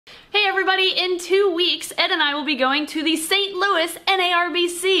Hey everybody, in 2 weeks, Ed and I will be going to the St. Louis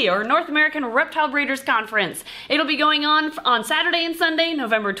NARBC, or North American Reptile Breeders Conference. It'll be going on Saturday and Sunday,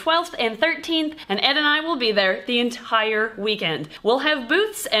 November 12th and 13th, and Ed and I will be there the entire weekend. We'll have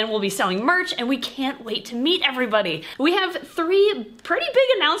booths and we'll be selling merch, and we can't wait to meet everybody. We have 3 pretty big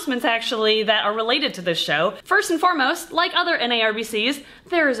announcements actually that are related to this show. First and foremost, like other NARBCs,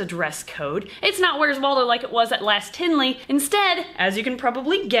 there is a dress code. It's not Where's Waldo like it was at last Tinley. Instead, as you can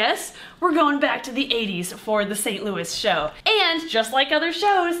probably guess, we're going back to the 80s for the St. Louis show. And just like other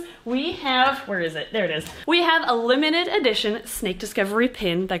shows, we have, where is it? There it is. We have a limited edition Snake Discovery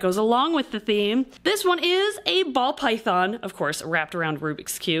pin that goes along with the theme. This one is a ball python, of course, wrapped around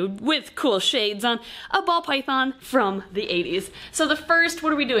Rubik's Cube with cool shades on, a ball python from the 80s. So the first,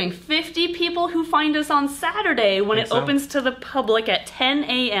 what are we doing? 50 people who find us on Saturday when it opens to the public at 10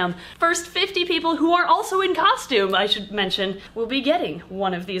 a.m. First 50 people who are also in costume, I should mention, will be getting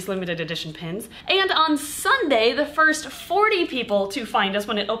one of these limited edition pins. And on Sunday, the first 40 people to find us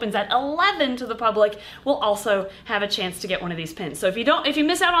when it opens at 11 to the public will also have a chance to get one of these pins. So if you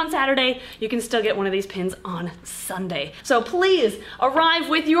miss out on Saturday, you can still get one of these pins on Sunday. So please arrive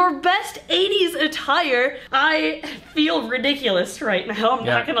with your best 80s attire. I feel ridiculous right now, I'm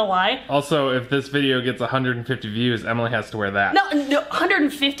not gonna lie. Also, if this video gets 150 views, Emily has to wear that. No,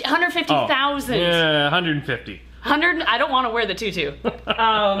 150,000. Yeah, 150. 100, I don't want to wear the tutu.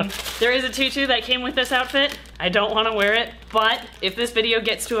 There is a tutu that came with this outfit. I don't want to wear it, but if this video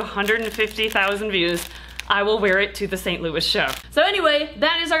gets to 150,000 views, I will wear it to the St. Louis show. So anyway,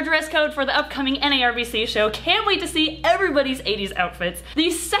 that is our dress code for the upcoming NARBC show. Can't wait to see everybody's 80s outfits.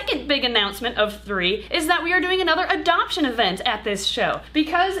 The second big announcement of 3 is that we are doing another adoption event at this show.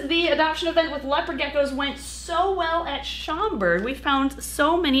 Because the adoption event with leopard geckos went so well at Schaumburg, we found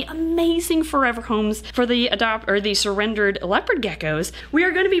so many amazing forever homes for the surrendered leopard geckos. We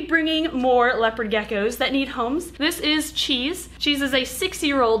are going to be bringing more leopard geckos that need homes. This is Cheese. Cheese is a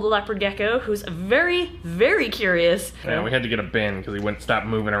 6-year-old leopard gecko who's very curious. Yeah, we had to get a bin because he wouldn't stop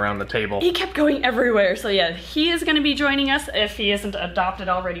moving around the table. He kept going everywhere, so yeah, he is going to be joining us if he isn't adopted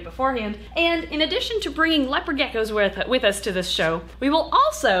already beforehand. And in addition to bringing leopard geckos with us to this show, we will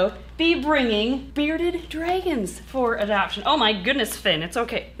also be bringing bearded dragons for adoption. Oh my goodness, Finn, it's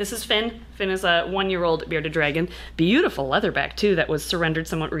okay. This is Finn. Finn is a 1-year-old bearded dragon. Beautiful leatherback too that was surrendered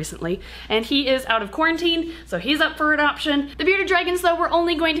somewhat recently. And he is out of quarantine, so he's up for adoption. The bearded dragons though, we're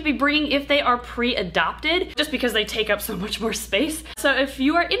only going to be bringing if they are pre-adopted, just because they take up so much more space. So if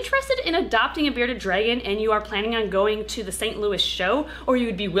you are interested in adopting a bearded dragon and you are planning on going to the St. Louis show, or you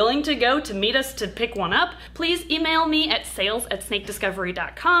would be willing to go to meet us to pick one up, please email me at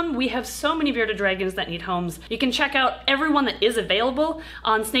sales@snakediscovery.com. We have so many bearded dragons that need homes. You can check out everyone that is available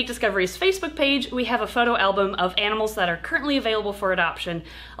on Snake Discovery's Facebook page. We have a photo album of animals that are currently available for adoption,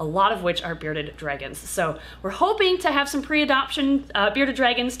 a lot of which are bearded dragons. So we're hoping to have some pre-adoption bearded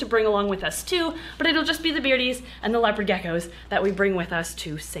dragons to bring along with us too, but it'll just be the beardies and the leopard geckos that we bring with us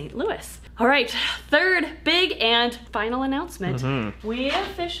to St. Louis. All right, third big and final announcement. We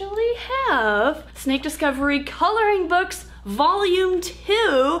officially have Snake Discovery Coloring Books Volume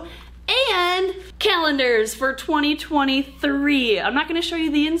 2 and calendars for 2023. I'm not going to show you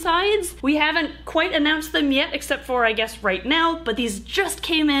the insides. We haven't quite announced them yet, except for, I guess, right now, but these just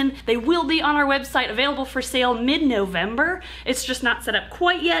came in. They will be on our website, available for sale mid-November. It's just not set up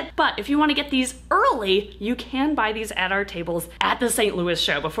quite yet, but if you want to get these early, you can buy these at our tables at the St. Louis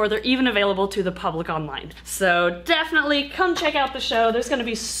show before they're even available to the public online. So definitely come check out the show. There's going to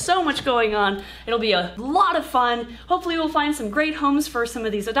be so much going on. It'll be a lot of fun. Hopefully we'll find some great homes for some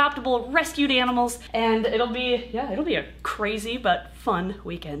of these adoptable rescued animals, and it'll be a crazy but fun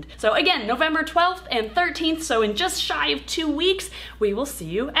weekend. So again, November 12th and 13th, so in just shy of 2 weeks, we will see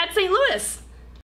you at St. Louis.